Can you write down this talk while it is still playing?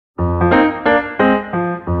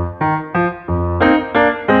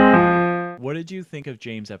did you think of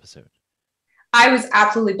James' episode? I was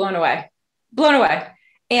absolutely blown away. Blown away.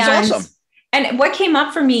 And, it's awesome. And what came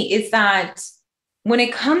up for me is that when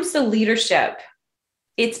it comes to leadership,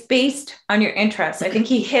 it's based on your interests. I think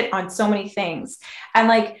he hit on so many things. And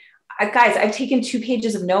like, guys, I've taken 2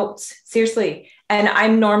 pages of notes, seriously. And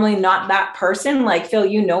I'm normally not that person. Like, Phil,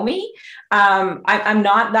 you know me. I'm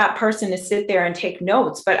not that person to sit there and take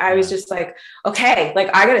notes, but I was just like, okay, like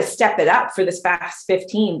I got to step it up for this Fast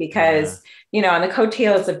 15 because, you know, on the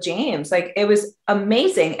coattails of James, like it was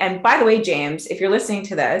amazing. And by the way, James, if you're listening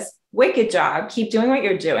to this, wicked job. Keep doing what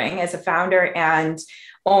you're doing as a founder and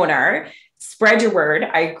owner. Spread your word.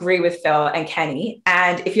 I agree with Phil and Kenny.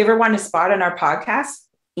 And if you ever want a spot on our podcast,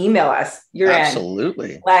 email us. You're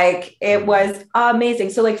absolutely in. Like it was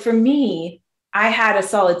amazing. So like for me, I had a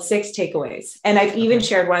solid 6 takeaways, and I've even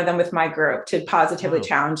shared one of them with my group to positively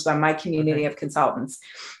challenge them, my community of consultants.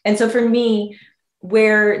 And so for me,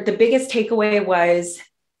 where the biggest takeaway was,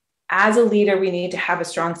 as a leader, we need to have a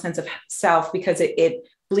strong sense of self because it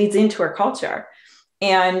bleeds into our culture.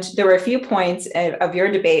 And there were a few points of your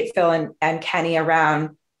debate, Phil and Kenny,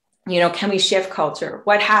 around, you know, can we shift culture?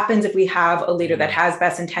 What happens if we have a leader that has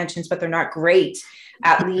best intentions, but they're not great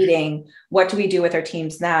at leading? What do we do with our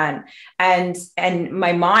teams then? And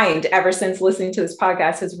my mind, ever since listening to this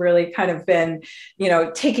podcast, has really kind of been, you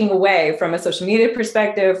know, taking away from a social media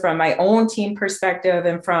perspective, from my own team perspective,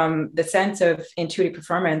 and from the sense of Intuity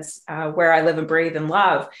Performance, where I live and breathe and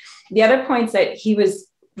love. The other points that he was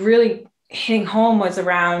really hitting home was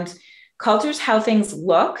around culture's how things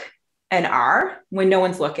look and are when no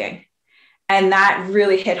one's looking. And that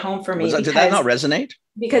really hit home for me. Did that not resonate?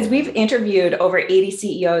 Because we've interviewed over 80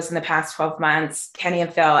 CEOs in the past 12 months, Kenny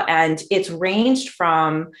and Phil, and it's ranged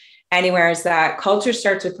from anywhere as that culture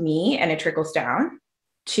starts with me and it trickles down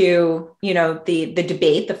to, you know, the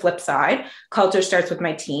debate, the flip side. Culture starts with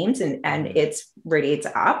my teams and it's radiates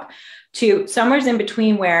up to somewhere's in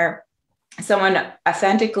between where someone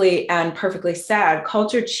authentically and perfectly said,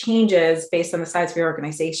 culture changes based on the size of your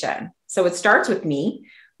organization. So it starts with me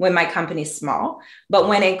when my company's small, but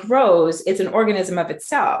when it grows, it's an organism of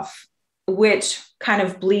itself, which kind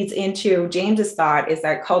of bleeds into James's thought is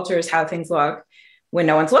that culture is how things look when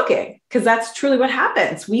no one's looking, because that's truly what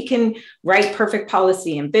happens. We can write perfect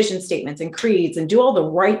policy and vision statements and creeds and do all the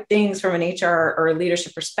right things from an HR or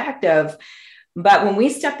leadership perspective. But when we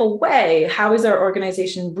step away, how is our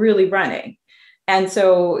organization really running? And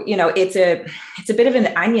so, you know, it's a bit of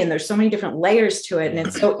an onion. There's so many different layers to it. And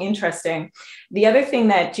it's so interesting. The other thing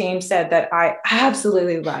that James said that I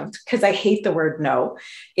absolutely loved, because I hate the word no,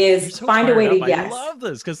 is find a way to yes. I love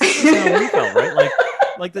this because this is how we felt, right?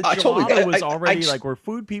 Like the gelato was already like, we're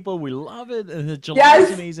food people. We love it. And the gelato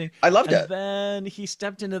is amazing. I loved it. And then he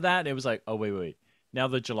stepped into that and it was like, oh, wait. Now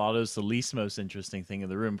the gelato is the least most interesting thing in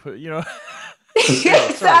the room. You know,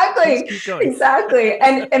 exactly.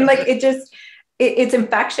 And like, it's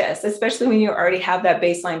infectious, especially when you already have that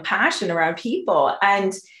baseline passion around people.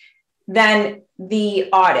 And then the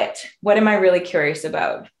audit, what am I really curious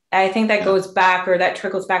about? I think that goes back, or that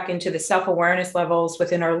trickles back into the self-awareness levels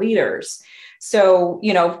within our leaders. So,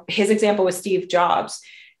 you know, his example was Steve Jobs.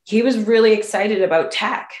 He was really excited about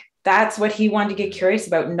tech. That's what he wanted to get curious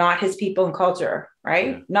about, not his people and culture, right?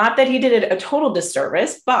 Yeah. Not that he did it a total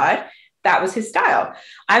disservice, but that was his style.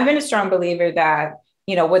 I've been a strong believer that,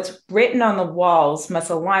 you know, what's written on the walls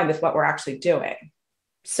must align with what we're actually doing.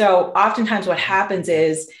 So oftentimes what happens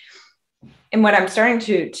is, and what I'm starting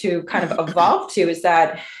to kind of evolve to is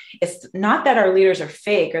that it's not that our leaders are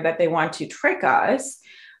fake or that they want to trick us,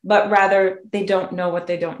 but rather they don't know what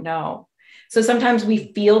they don't know. So sometimes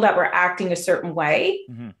we feel that we're acting a certain way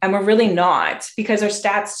and we're really not, because our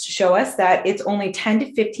stats show us that it's only 10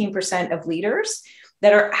 to 15% of leaders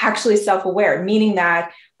that are actually self-aware, meaning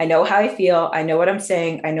that I know how I feel, I know what I'm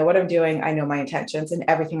saying, I know what I'm doing, I know my intentions, and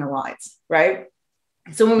everything aligns, right?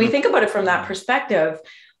 So when we think about it from that perspective,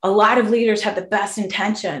 a lot of leaders have the best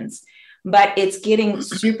intentions, but it's getting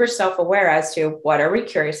super self-aware as to what are we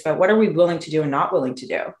curious about, what are we willing to do and not willing to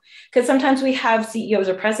do? Because sometimes we have CEOs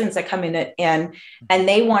or presidents that come in and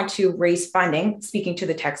they want to raise funding, speaking to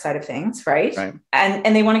the tech side of things, right?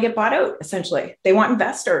 And they want to get bought out, essentially. They want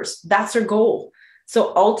investors. That's their goal.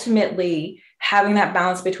 So ultimately, having that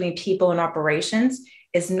balance between people and operations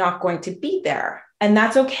is not going to be there. And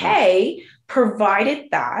that's okay, provided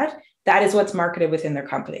that that is what's marketed within their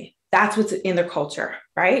company. That's what's in their culture,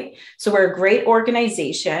 right? So we're a great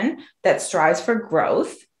organization that strives for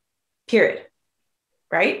growth, period.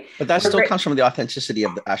 Right? But that still comes from the authenticity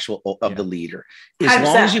of the actual of the leader. As 100%.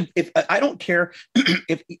 Long as if I don't care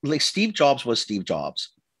if like Steve Jobs was Steve Jobs.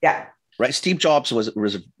 Yeah. Right. Steve Jobs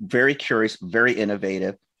was very curious, very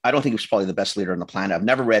innovative, I don't think he was probably the best leader on the planet. I've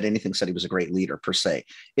never read anything that said he was a great leader per se.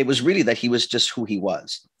 It was really that he was just who he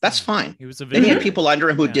was. That's fine. He was a then he had people under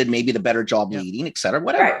him who did maybe the better job leading, et cetera,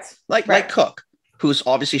 whatever. Right. Like Cook, who's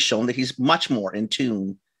obviously shown that he's much more in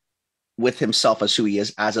tune with himself as who he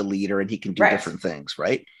is as a leader, and he can do different things,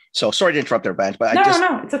 right? So sorry to interrupt there, Benj, but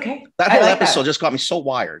no, it's okay. That whole episode just got me so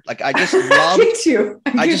wired. Like I just love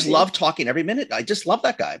I just love talking every minute. I just love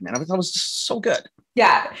that guy, man. I thought it was just so good.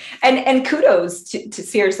 Yeah. And kudos to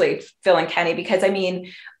seriously Phil and Kenny, because I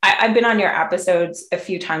mean, I've been on your episodes a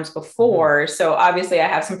few times before. So obviously I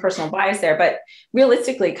have some personal bias there, but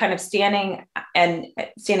realistically kind of standing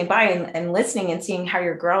by and listening and seeing how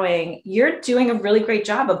you're growing, you're doing a really great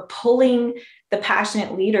job of pulling the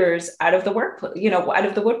passionate leaders out of the work, out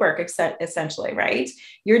of the woodwork, essentially, right?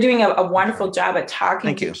 You're doing a wonderful job at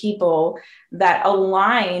talking to people that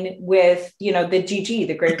align with, the GG,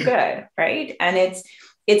 the greater good, right? And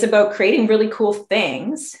it's about creating really cool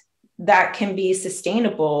things that can be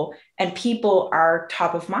sustainable, and people are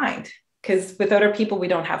top of mind, because without our people, we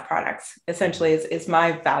don't have products, essentially is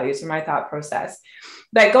my values and my thought process.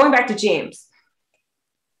 But going back to James,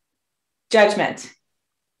 judgment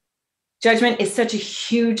is such a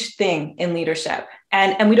huge thing in leadership,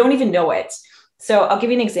 and we don't even know it. So I'll give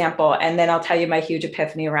you an example, and then I'll tell you my huge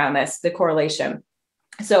epiphany around this, the correlation.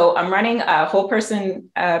 So I'm running a whole person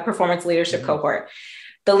performance leadership cohort.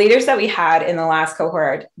 The leaders that we had in the last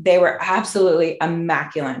cohort, they were absolutely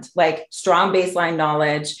immaculate, like strong baseline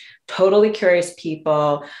knowledge, totally curious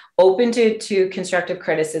people, open to constructive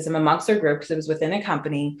criticism amongst their group because it was within a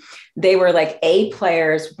company. They were like A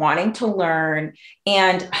players wanting to learn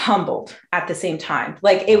and humbled at the same time.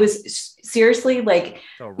 Like it was seriously like,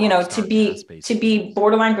 to be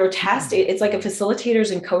borderline grotesque. It's like a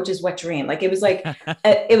facilitators and coaches wet dream. Like it was like,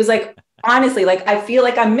 honestly, like I feel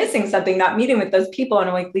like I'm missing something, not meeting with those people on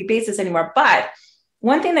a weekly basis anymore. But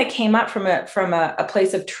one thing that came up from a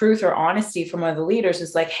place of truth or honesty from one of the leaders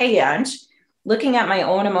is like, hey, Ange, looking at my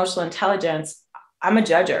own emotional intelligence, I'm a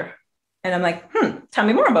judger. And I'm like, tell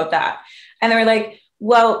me more about that. And they were like,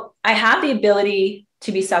 well, I have the ability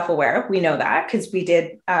to be self-aware. We know that because we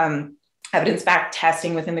did evidence-backed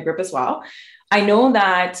testing within the group as well. I know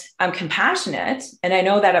that I'm compassionate and I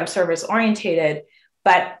know that I'm service-orientated,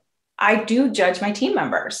 but I do judge my team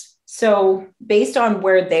members. So based on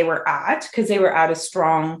where they were at, because they were at a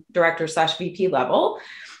strong director/VP level,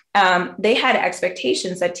 they had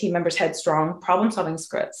expectations that team members had strong problem-solving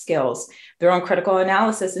skills, their own critical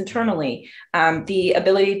analysis internally, the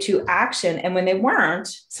ability to action. And when they weren't,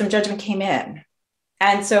 some judgment came in.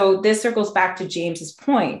 And so this circles back to James's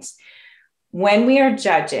point. When we are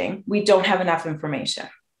judging, we don't have enough information.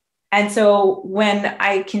 And so when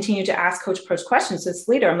I continue to ask Coach Pro's questions as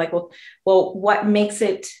leader, I'm like, well, what makes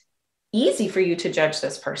it easy for you to judge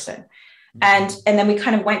this person? And then we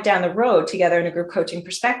kind of went down the road together in a group coaching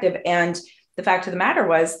perspective. And the fact of the matter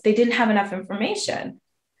was they didn't have enough information.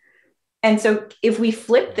 And so if we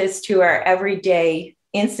flip this to our everyday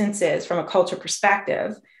instances from a culture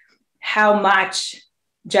perspective, how much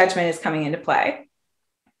judgment is coming into play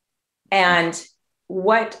and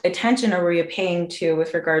what attention are we paying to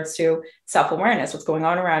with regards to self-awareness, what's going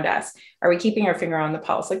on around us? Are we keeping our finger on the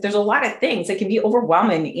pulse? Like there's a lot of things that can be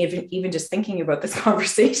overwhelming, even just thinking about this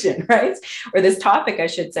conversation, right? Or this topic, I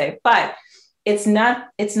should say, but it's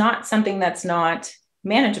not something that's not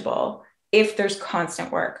manageable if there's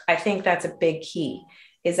constant work. I think that's a big key,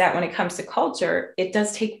 is that when it comes to culture, it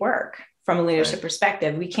does take work from a leadership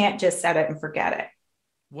perspective. We can't just set it and forget it.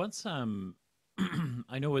 What's,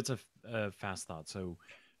 I know it's a fast thought, so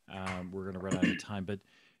we're going to run out of time, but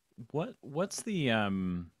what's the,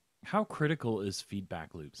 how critical is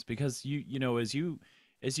feedback loops? Because as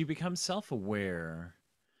you become self-aware,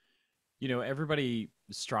 everybody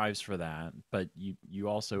strives for that, but you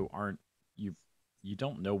also aren't, you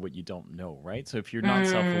don't know what you don't know, right? So if you're not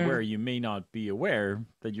self-aware, you may not be aware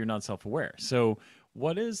that you're not self-aware. So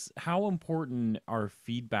how important are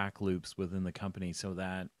feedback loops within the company so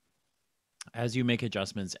that as you make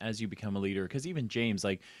adjustments, as you become a leader, because even James,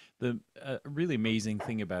 like the really amazing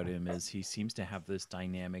thing about him is he seems to have this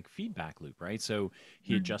dynamic feedback loop, right? So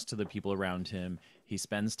he adjusts to the people around him. He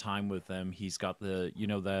spends time with them. He's got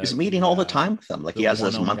he's meeting all the time with them. Like he has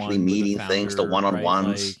those monthly meeting things, the one-on-ones.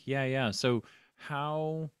 Right? Like, yeah. So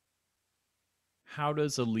how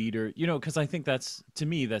does a leader, because I think to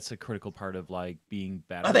me, that's a critical part of like being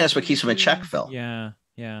better. I think that's what keeps him in check, Phil. Yeah.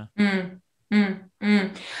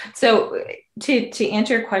 So to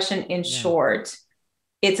answer your question in short,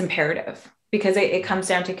 it's imperative because it comes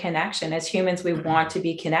down to connection. As humans, we want to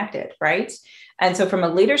be connected, right? And so from a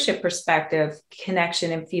leadership perspective,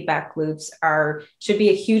 connection and feedback loops should be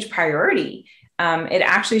a huge priority it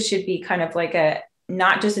actually should be kind of like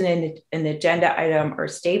not just an agenda item or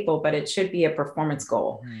staple, but it should be a performance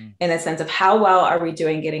goal in the sense of how well are we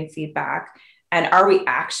doing getting feedback, and are we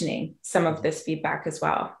actioning some of this feedback as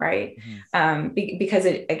well, right? Because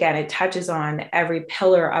it touches on every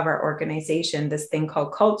pillar of our organization, this thing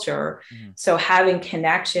called culture. So having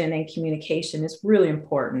connection and communication is really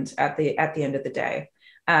important at the end of the day.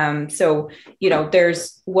 So,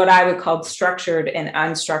 there's what I would call structured and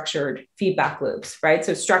unstructured feedback loops, right?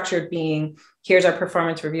 So structured being, here's our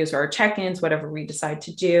performance reviews or our check-ins, whatever we decide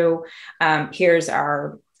to do. Here's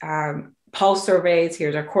our pulse surveys,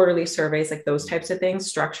 here's our quarterly surveys, like those types of things.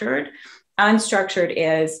 Structured. Unstructured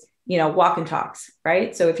is, walk and talks,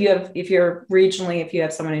 right? So if you're regionally, if you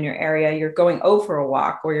have someone in your area, you're going for a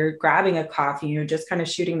walk, or you're grabbing a coffee, you're just kind of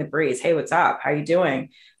shooting the breeze. Hey, what's up? How are you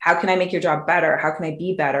doing? How can I make your job better? How can I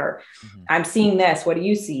be better? I'm seeing this. What do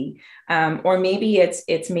you see? Or maybe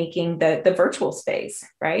it's making the virtual space,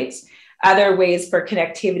 right? Other ways for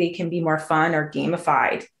connectivity can be more fun or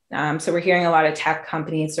gamified. So we're hearing a lot of tech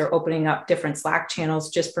companies are opening up different Slack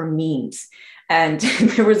channels just for memes. And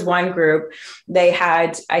there was one group, they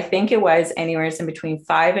had, I think it was anywhere in between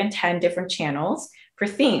 5 and 10 different channels for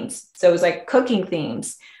themes. So it was like cooking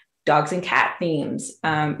themes, dogs and cat themes,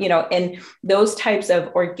 and those types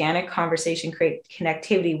of organic conversation create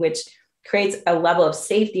connectivity, which creates a level of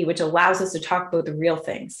safety, which allows us to talk about the real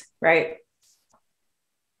things, right?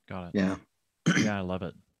 Got it. Yeah. Yeah, I love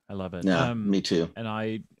it. Yeah, me too. And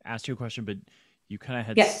I asked you a question, but you kind of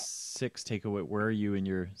had 6 takeaway. Where are you in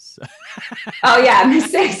your? Oh yeah, I'm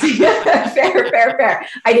 6. fair.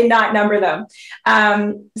 I did not number them.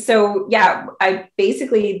 So yeah, I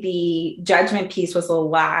basically, the judgment piece was the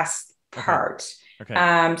last part.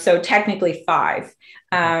 Okay. So technically 5.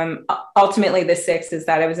 Ultimately, the 6 is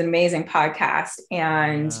that it was an amazing podcast,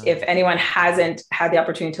 and if anyone hasn't had the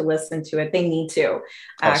opportunity to listen to it, they need to.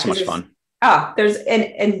 So much fun. There's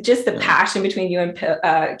and just the passion between you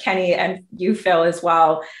and Kenny, and you, Phil, as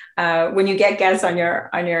well. When you get guests on your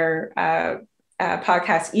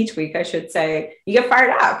podcast each week, I should say, you get fired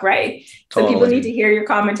up, right? Totally. So people need to hear your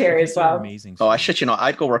commentary as well. Amazing. Oh,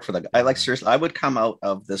 I'd go work for the guy. Seriously, I would come out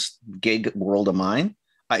of this gig world of mine.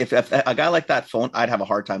 If a guy like that phone, I'd have a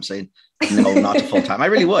hard time saying no, not to full time. I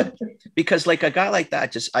really would, because like a guy like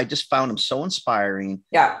that, I just found him so inspiring.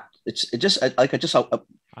 Yeah.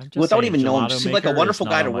 Without even knowing, he seemed like a wonderful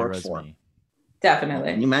guy to work for.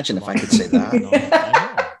 Definitely. Can you imagine if I could say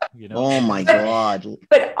that? Oh my God.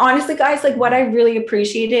 But honestly, guys, like what I really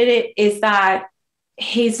appreciated is that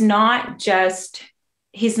he's not just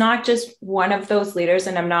one of those leaders,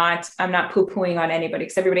 and I'm not poo-pooing on anybody,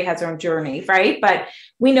 because everybody has their own journey, right? But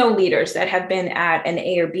we know leaders that have been at an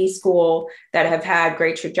A or B school, that have had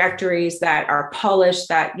great trajectories, that are polished,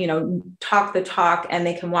 that, talk the talk and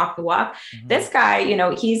they can walk the walk. This guy,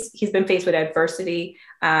 he's been faced with adversity.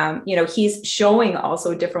 He's showing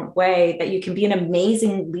also a different way that you can be an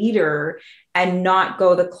amazing leader and not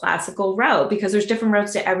go the classical route, because there's different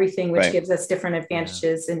routes to everything, which gives us different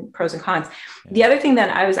advantages and pros and cons. The other thing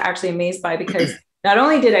that I was actually amazed by, because not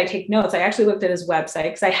only did I take notes, I actually looked at his website,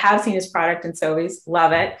 because I have seen his product in Sobeys,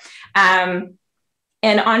 love it.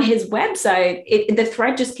 And on his website, the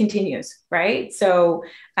thread just continues, right? So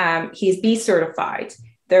he's B certified.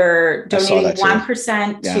 They're donating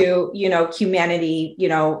 1% to, humanity,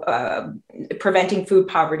 preventing food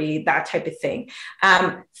poverty, that type of thing.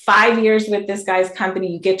 5 years with this guy's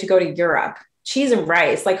company, you get to go to Europe. Cheese and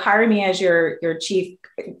rice, like hire me as your chief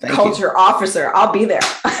culture officer. I'll be there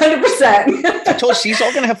 100%. I told you, he's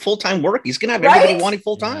all going to have full-time work. He's going to have everybody wanting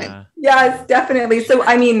full-time. Yes, definitely. So,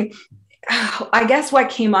 I mean, I guess what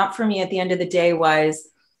came up for me at the end of the day was,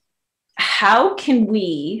 how can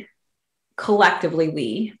we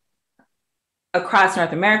collectively, across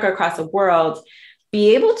North America, across the world,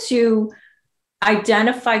 be able to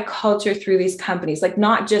identify culture through these companies, like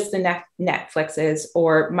not just the Netflixes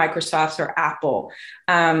or Microsofts or Apple,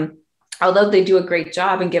 although they do a great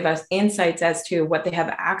job and give us insights as to what they have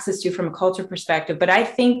access to from a culture perspective. But I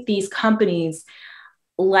think these companies,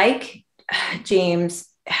 like James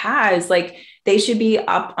has, like, they should be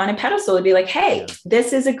up on a pedestal and be like, hey,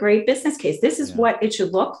 this is a great business case. This is what it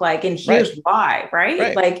should look like. And here's why,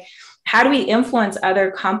 right? Like, how do we influence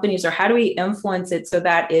other companies, or how do we influence it so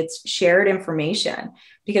that it's shared information?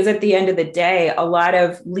 Because at the end of the day, a lot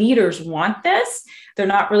of leaders want this. They're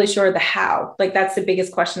not really sure the how. Like, that's the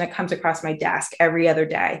biggest question that comes across my desk every other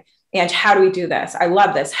day. And how do we do this? I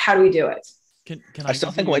love this. How do we do it? Can I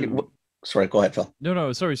still think, sorry, go ahead, Phil.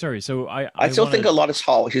 No, sorry. So I still think a lot is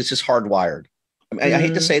he's just hardwired. I mean, I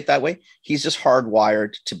hate to say it that way. He's just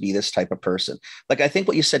hardwired to be this type of person. Like, I think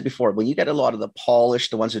what you said before, when you get a lot of the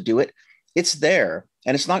polished, the ones who do it, it's there,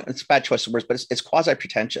 and it's not, it's a bad choice of words, but it's quasi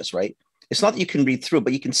pretentious, right? It's not that you can read through,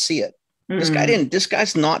 but you can see it. This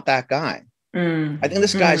guy's not that guy. I think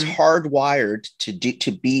this guy's hardwired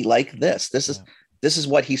to be like this. This is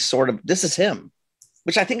what he's this is him,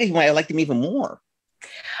 which I think I liked him even more.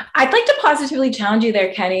 I'd like to positively challenge you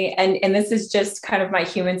there, Kenny. And this is just kind of my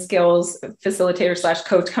human skills facilitator /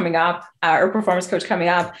 coach coming up, or performance coach coming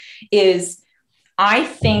up, is I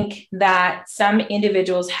think that some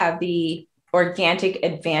individuals have the organic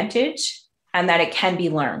advantage and that it can be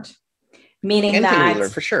learned. Meaning that,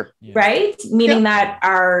 learned, for sure. Right? Meaning that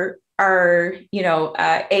our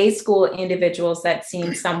A school individuals that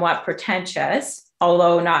seem somewhat pretentious,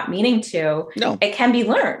 although not meaning to, it can be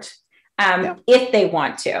learned. If they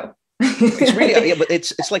want to. It's really, but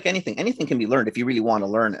it's like anything. Anything can be learned if you really want to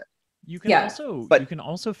learn it. You can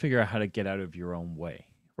also figure out how to get out of your own way,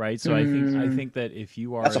 right? So I think that if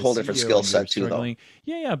you are, that's a whole different skill set too, though.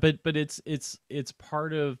 But it's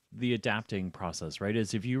part of the adapting process, right?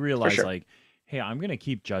 Is if you realize like, hey, I'm going to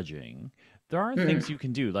keep judging. There are things you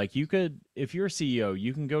can do. Like you could, if you're a CEO,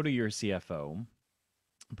 you can go to your CFO,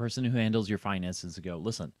 a person who handles your finances, and go,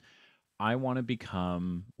 listen, I want to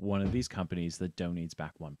become one of these companies that donates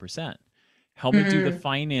back 1%. Help me do the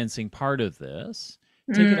financing part of this.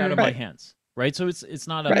 Take it out of my hands, right? So it's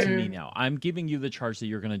not up to me now. I'm giving you the charge that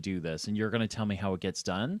you're going to do this, and you're going to tell me how it gets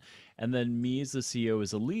done. And then me as the CEO,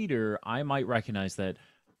 as a leader, I might recognize that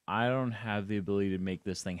I don't have the ability to make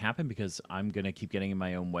this thing happen because I'm going to keep getting in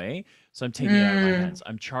my own way. So I'm taking it out of my hands.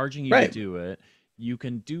 I'm charging you to do it. You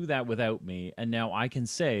can do that without me. And now I can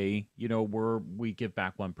say, we give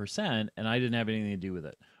back 1% and I didn't have anything to do with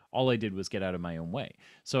it. All I did was get out of my own way.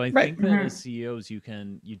 So I think that as CEOs, you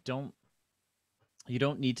don't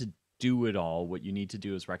need to do it all. What you need to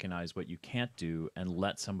do is recognize what you can't do and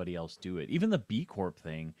let somebody else do it. Even the B Corp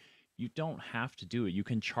thing, you don't have to do it. You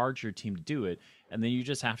can charge your team to do it. And then you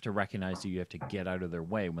just have to recognize that you have to get out of their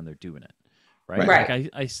way when they're doing it. Right. Like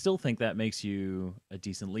I still think that makes you a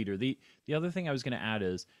decent leader. The other thing I was going to add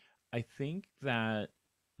is I think that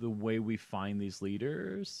the way we find these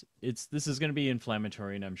leaders, this is going to be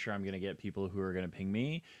inflammatory, and I'm sure I'm going to get people who are going to ping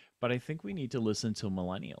me, but I think we need to listen to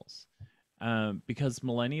millennials because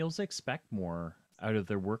millennials expect more out of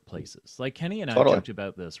their workplaces. Like Kenny and I joked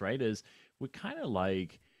about this, right? Is we kind of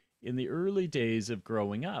like in the early days of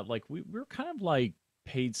growing up, like we're kind of like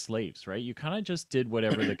paid slaves, right? You kind of just did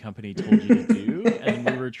whatever the company told you to do, and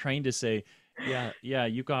we were trained to say, yeah,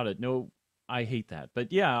 you got it. No, I hate that,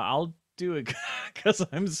 but yeah, I'll do it because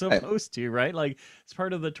I'm supposed to, right? Like it's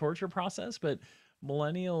part of the torture process. But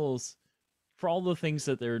millennials, for all the things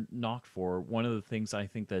that they're knocked for, one of the things I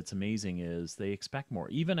think that's amazing is they expect more.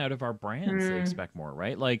 Even out of our brands, they expect more,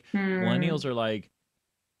 right? Like millennials are like,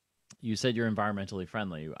 you said you're environmentally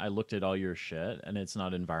friendly. I looked at all your shit and it's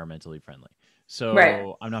not environmentally friendly.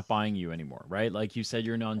 So I'm not buying you anymore, right? Like you said,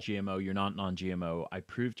 you're non-GMO, you're not non-GMO. I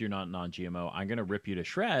proved you're not non-GMO. I'm going to rip you to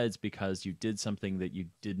shreds because you did something that you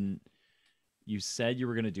said you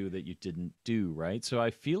were going to do that you didn't do, right? So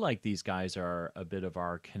I feel like these guys are a bit of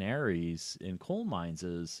our canaries in coal mines.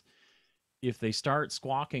 Is if they start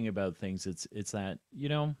squawking about things, it's that,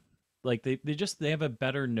 like they have a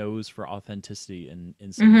better nose for authenticity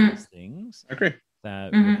in some of these things. I agree.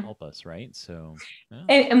 That would help us, right? So,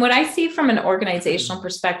 and what I see from an organizational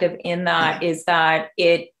perspective in that is that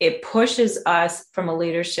it pushes us from a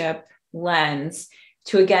leadership lens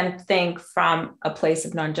to again think from a place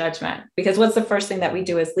of non-judgment. Because what's the first thing that we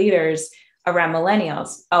do as leaders around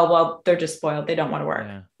millennials? Oh, well, they're just spoiled. They don't want to work,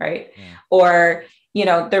 right? Yeah. Or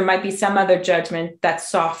there might be some other judgment that's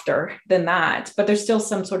softer than that, but there's still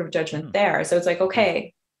some sort of judgment there. So it's like,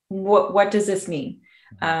 okay, what does this mean?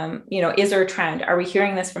 Is there a trend? Are we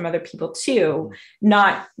hearing this from other people too?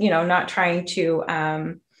 Not trying to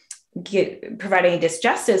provide any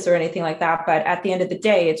disjustice or anything like that. But at the end of the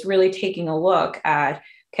day, it's really taking a look at,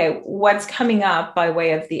 okay, what's coming up by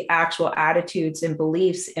way of the actual attitudes and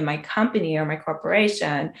beliefs in my company or my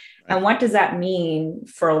corporation. And what does that mean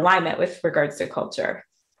for alignment with regards to culture?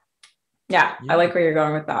 Yeah. I like where you're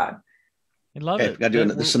going with that. I love it. Got to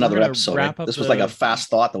do this is another episode. Right? This was like a fast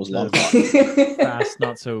thought that was long thought. Fast,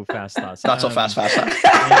 not so fast thoughts. Not so fast.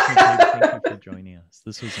 Thank you for joining us.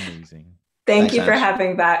 This was amazing. Thanks, you for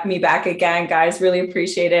having me back again, guys. Really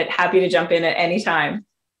appreciate it. Happy to jump in at any time.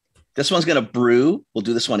 This one's going to brew. We'll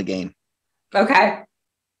do this one again. Okay.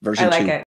 Version 2. I like it.